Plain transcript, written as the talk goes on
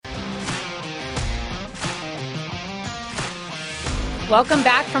Welcome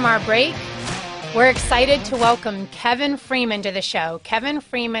back from our break. We're excited to welcome Kevin Freeman to the show. Kevin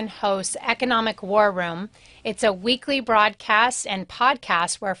Freeman hosts Economic War Room. It's a weekly broadcast and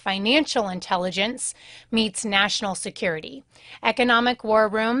podcast where financial intelligence meets national security. Economic War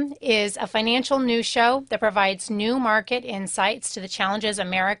Room is a financial news show that provides new market insights to the challenges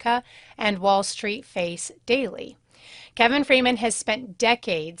America and Wall Street face daily. Kevin Freeman has spent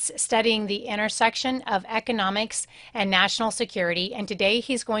decades studying the intersection of economics and national security, and today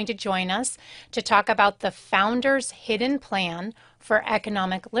he's going to join us to talk about the founder's hidden plan for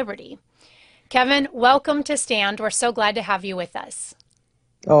economic liberty. Kevin, welcome to Stand. We're so glad to have you with us.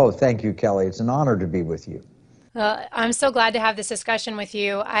 Oh, thank you, Kelly. It's an honor to be with you. I'm so glad to have this discussion with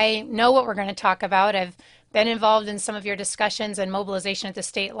you. I know what we're going to talk about. I've been involved in some of your discussions and mobilization at the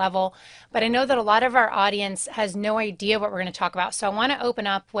state level, but I know that a lot of our audience has no idea what we're going to talk about. So I want to open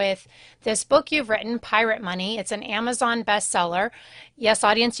up with this book you've written, Pirate Money. It's an Amazon bestseller. Yes,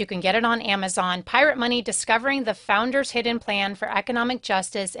 audience, you can get it on Amazon. Pirate Money, Discovering the Founder's Hidden Plan for Economic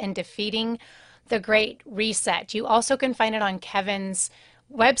Justice and Defeating the Great Reset. You also can find it on Kevin's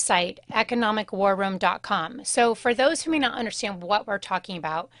website, economicwarroom.com. So for those who may not understand what we're talking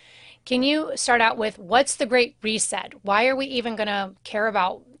about, can you start out with what's the Great Reset? Why are we even going to care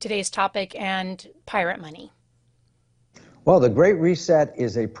about today's topic and pirate money? Well, the Great Reset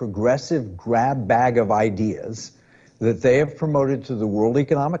is a progressive grab bag of ideas that they have promoted to the World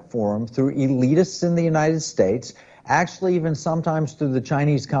Economic Forum through elitists in the United States, actually even sometimes through the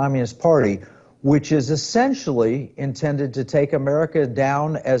Chinese Communist Party, which is essentially intended to take America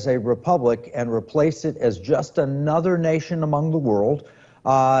down as a republic and replace it as just another nation among the world,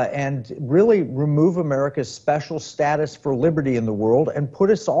 and really remove America's special status for liberty in the world and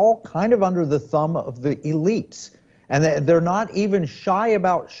put us all kind of under the thumb of the elites. And they're not even shy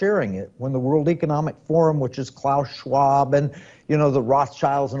about sharing it when the World Economic Forum, which is Klaus Schwab and, you know, the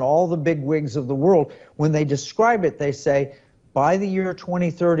Rothschilds and all the big wigs of the world, when they describe it, they say, by the year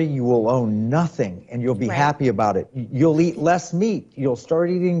 2030, you will own nothing and you'll be happy about it. You'll eat less meat. You'll start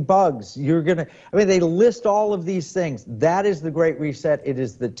eating bugs. They list all of these things. That is the Great Reset. It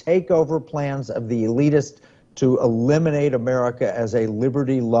is the takeover plans of the elitists to eliminate America as a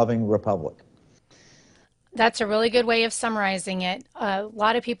liberty-loving republic. That's a really good way of summarizing it. A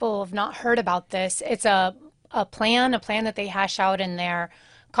lot of people have not heard about this. It's a plan that they hash out in their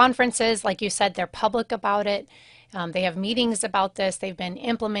conferences. Like you said, they're public about it. They have meetings about this. They've been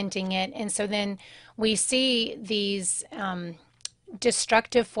implementing it. And so then we see these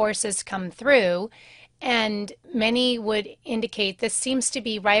destructive forces come through, and many would indicate this seems to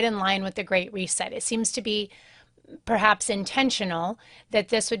be right in line with the Great Reset. It seems to be perhaps intentional that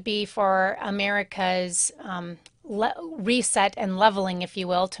this would be for America's reset and leveling, if you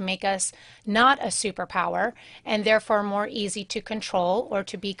will, to make us not a superpower and therefore more easy to control or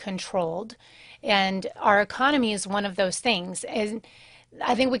to be controlled. And our economy is one of those things. And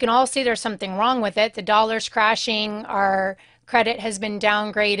I think we can all see there's something wrong with it. The dollar's crashing. Our credit has been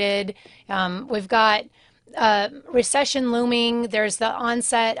downgraded. We've got recession looming. There's the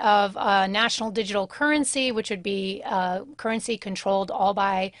onset of national digital currency, which would be currency controlled all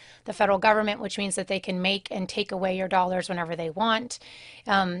by the federal government, which means that they can make and take away your dollars whenever they want.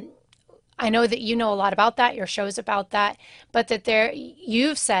 I know that you know a lot about that, your show's about that, but that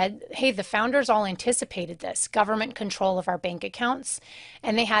you've said, hey, the founders all anticipated this, government control of our bank accounts,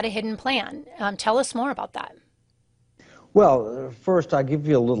 and they had a hidden plan. Tell us more about that. Well, first, I'll give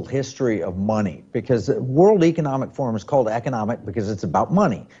you a little history of money, because the World Economic Forum is called economic because it's about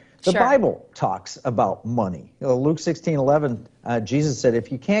money. The Bible talks about money. Luke 16:11, Jesus said,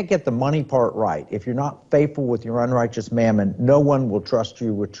 if you can't get the money part right, if you're not faithful with your unrighteous mammon, no one will trust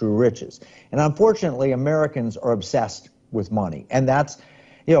you with true riches. And unfortunately, Americans are obsessed with money. And that's,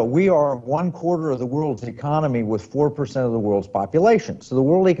 we are 1/4 of the world's economy with 4% of the world's population. So the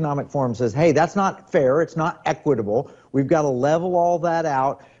World Economic Forum says, hey, that's not fair. It's not equitable. We've got to level all that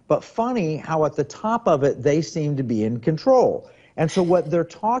out. But funny how at the top of it, they seem to be in control. And so what they're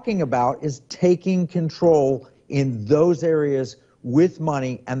talking about is taking control in those areas with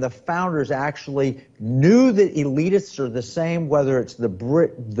money, and the founders actually knew that elitists are the same, whether it's the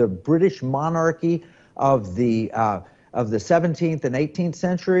British monarchy of the 17th and 18th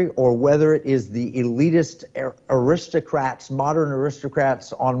century, or whether it is the elitist aristocrats, modern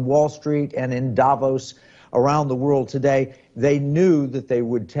aristocrats on Wall Street and in Davos around the world today. They knew that they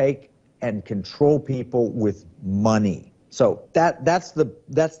would take and control people with money. So that's the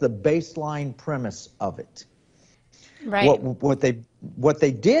baseline premise of it. Right. What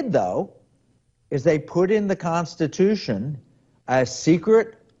they did, though, is they put in the Constitution a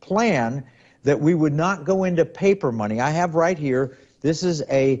secret plan that we would not go into paper money. I have right here This is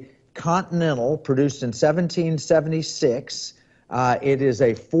a Continental produced in 1776. It is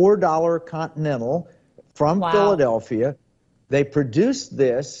a $4 Continental from Wow. Philadelphia. They produced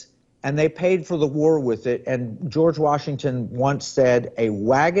this and they paid for the war with it. And George Washington once said, a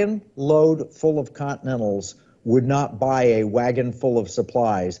wagon load full of Continentals would not buy a wagon full of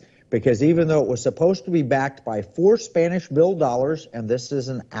supplies, because even though it was supposed to be backed by 4 Spanish milled dollars, and this is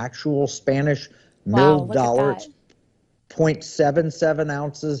an actual Spanish Wow, milled look at dollar, that. it's 0.77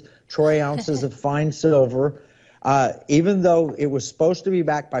 ounces, troy ounces of fine silver. Even though it was supposed to be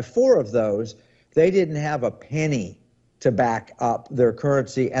backed by 4 of those, they didn't have a penny to back up their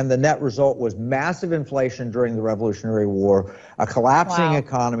currency, and the net result was massive inflation during the Revolutionary War, a collapsing Wow.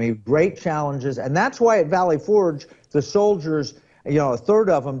 economy, great challenges, and that's why at Valley Forge, the soldiers, a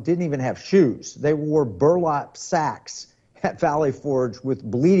third of them didn't even have shoes. They wore burlap sacks at Valley Forge with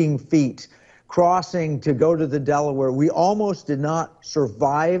bleeding feet, crossing to go to the Delaware. We almost did not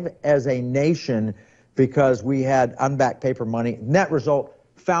survive as a nation because we had unbacked paper money. Net result,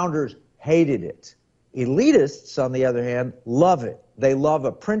 founders hated it. Elitists, on the other hand, love it. They love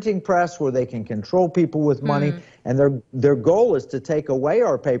a printing press where they can control people with money, Hmm. and their goal is to take away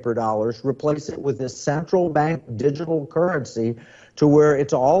our paper dollars, replace it with this central bank digital currency to where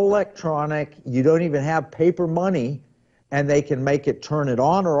it's all electronic. You don't even have paper money, and they can make it turn it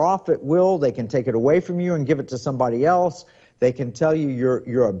on or off at will. They can take it away from you and give it to somebody else. They can tell you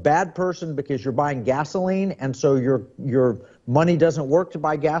you're a bad person because you're buying gasoline, and so your money doesn't work to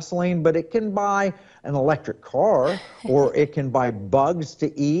buy gasoline, but it can buy an electric car, or it can buy bugs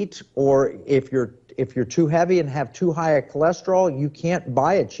to eat, or if you're too heavy and have too high a cholesterol, you can't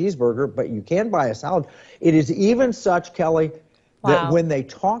buy a cheeseburger, but you can buy a salad. It is even such, Kelly, that Wow. when they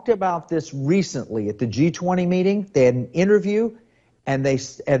talked about this recently at the G20 meeting, they had an interview,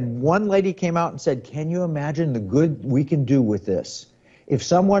 and one lady came out and said, "Can you imagine the good we can do with this? If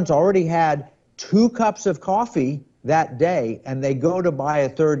someone's already had 2 cups of coffee that day and they go to buy a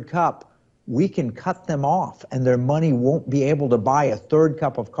 3rd cup, we can cut them off, and their money won't be able to buy a 3rd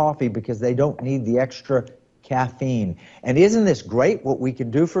cup of coffee because they don't need the extra caffeine." And isn't this great what we can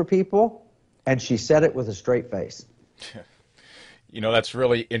do for people? And she said it with a straight face. That's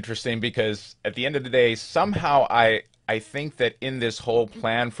really interesting because at the end of the day, somehow I think that in this whole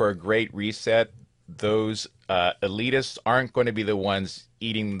plan for a great reset, those elitists aren't going to be the ones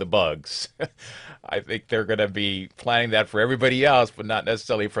eating the bugs. I think they're going to be planning that for everybody else, but not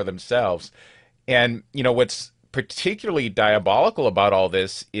necessarily for themselves. And what's particularly diabolical about all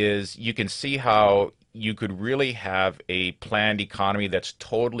this is you can see how you could really have a planned economy that's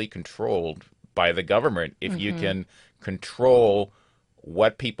totally controlled by the government if you Hmm. can control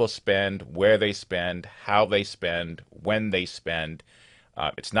what people spend, where they spend, how they spend, when they spend.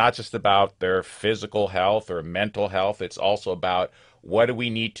 It's not just about their physical health or mental health. It's also about what do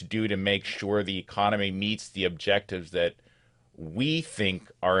we need to do to make sure the economy meets the objectives that we think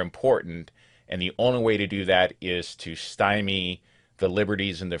are important. And the only way to do that is to stymie the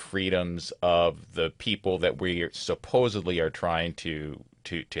liberties and the freedoms of the people that we supposedly are trying to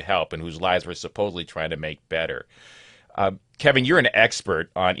help and whose lives we're supposedly trying to make better. Kevin, you're an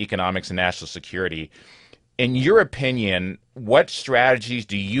expert on economics and national security. In your opinion, what strategies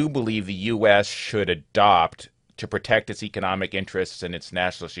do you believe the U.S. should adopt to protect its economic interests and its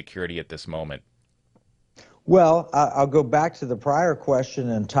national security at this moment? Well, I'll go back to the prior question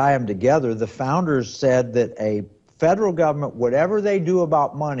and tie them together. The founders said that a federal government, whatever they do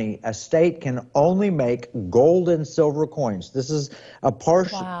about money, a state can only make gold and silver coins. This is a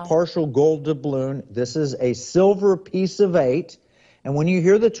Wow. partial gold doubloon. This is a silver piece of 8. And when you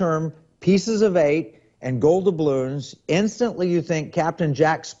hear the term pieces of 8 and gold doubloons, instantly you think Captain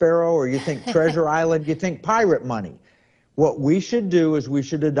Jack Sparrow, or you think Treasure Island, you think pirate money. What we should do is we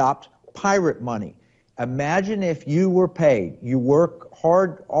should adopt pirate money. Imagine if you were paid. You work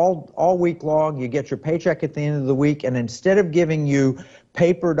hard all week long, you get your paycheck at the end of the week, and instead of giving you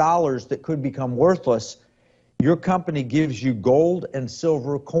paper dollars that could become worthless, your company gives you gold and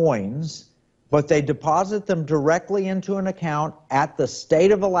silver coins, but they deposit them directly into an account at the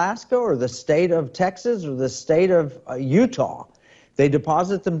state of Alaska or the state of Texas or the state of Utah. They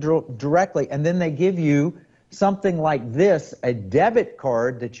deposit them directly, and then they give you something like this, a debit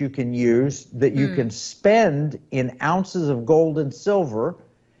card that you can use, that you Hmm. can spend in ounces of gold and silver,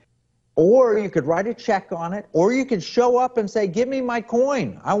 or you could write a check on it, or you could show up and say, "Give me my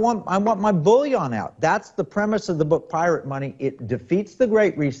coin. I want my bullion out." That's the premise of the book Pirate Money. It defeats the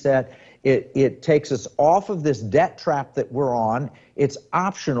Great Reset. It takes us off of this debt trap that we're on. It's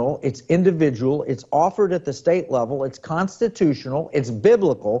optional. It's individual. It's offered at the state level. It's constitutional. It's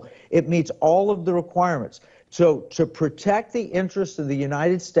biblical. It meets all of the requirements. So to protect the interests of the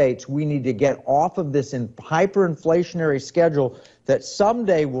United States, we need to get off of this hyperinflationary schedule that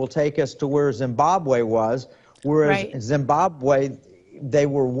someday will take us to where Zimbabwe was, whereas Right. Zimbabwe, they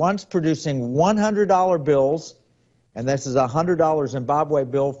were once producing $100 bills, and this is a $100 Zimbabwe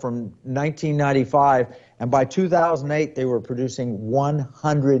bill from 1995, and by 2008 they were producing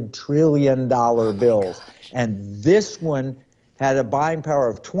 $100 trillion bills. And this one had a buying power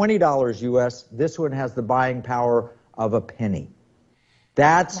of $20 US. This one has the buying power of a penny.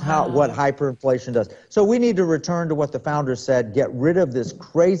 That's what Wow. hyperinflation does. So we need to return to what the founders said, get rid of this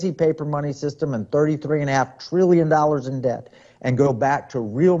crazy paper money system and $33.5 trillion in debt, and go back to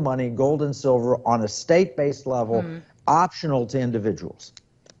real money, gold and silver, on a state-based level, optional to individuals.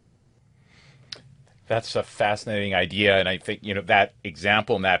 That's a fascinating idea, and I think that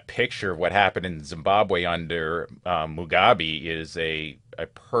example and that picture of what happened in Zimbabwe under Mugabe is a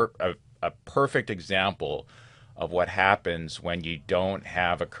perfect example of what happens when you don't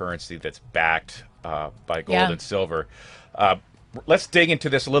have a currency that's backed by gold Yeah. and silver. Let's dig into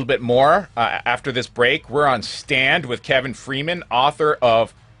this a little bit more after this break. We're on Stand with Kevin Freeman, author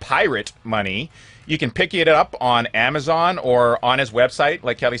of Pirate Money. You can pick it up on Amazon or on his website,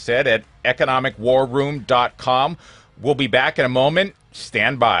 like Kelly said, at economicwarroom.com. We'll be back in a moment.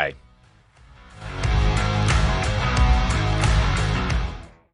 Stand by.